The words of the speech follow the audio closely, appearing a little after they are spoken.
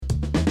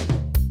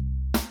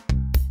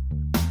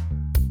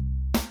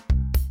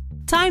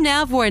Time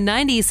now for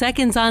 90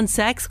 Seconds on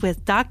Sex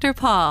with Dr.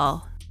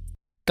 Paul.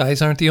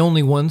 Guys aren't the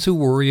only ones who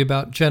worry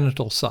about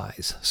genital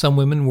size. Some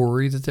women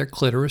worry that their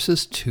clitoris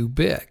is too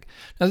big.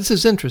 Now this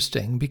is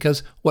interesting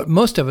because what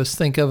most of us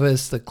think of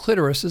as the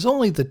clitoris is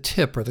only the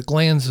tip or the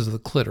glands of the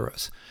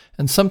clitoris.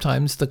 And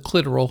sometimes the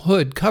clitoral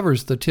hood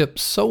covers the tip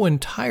so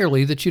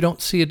entirely that you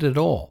don't see it at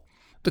all.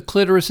 The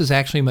clitoris is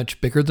actually much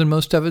bigger than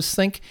most of us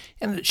think,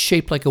 and it's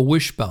shaped like a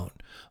wishbone.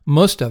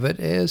 Most of it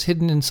is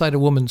hidden inside a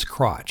woman's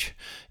crotch.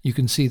 You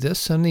can see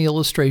this in the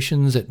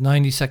illustrations at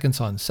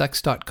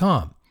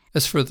 90secondsonsex.com.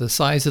 As for the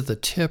size of the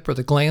tip or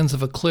the glands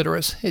of a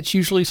clitoris, it's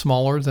usually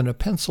smaller than a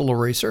pencil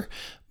eraser,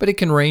 but it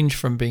can range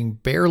from being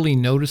barely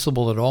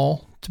noticeable at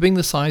all to being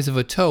the size of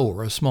a toe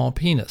or a small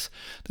penis.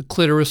 The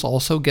clitoris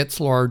also gets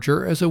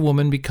larger as a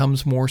woman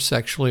becomes more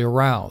sexually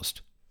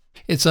aroused.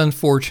 It's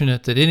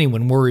unfortunate that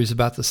anyone worries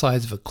about the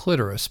size of a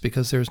clitoris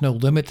because there's no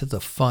limit to the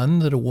fun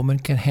that a woman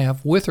can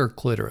have with her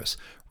clitoris,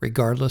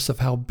 regardless of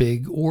how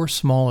big or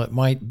small it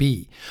might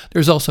be.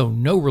 There's also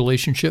no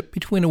relationship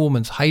between a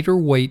woman's height or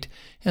weight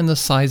and the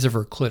size of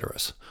her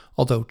clitoris,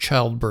 although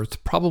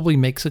childbirth probably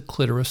makes a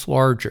clitoris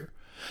larger.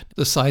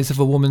 The size of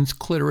a woman's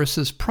clitoris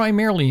is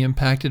primarily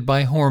impacted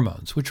by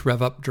hormones, which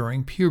rev up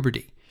during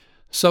puberty.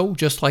 So,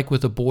 just like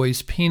with a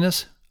boy's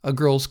penis, a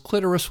girl's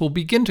clitoris will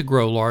begin to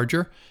grow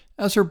larger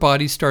as her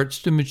body starts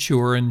to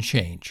mature and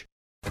change.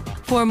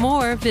 For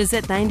more,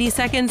 visit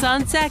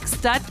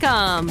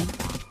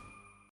 90secondsonsex.com.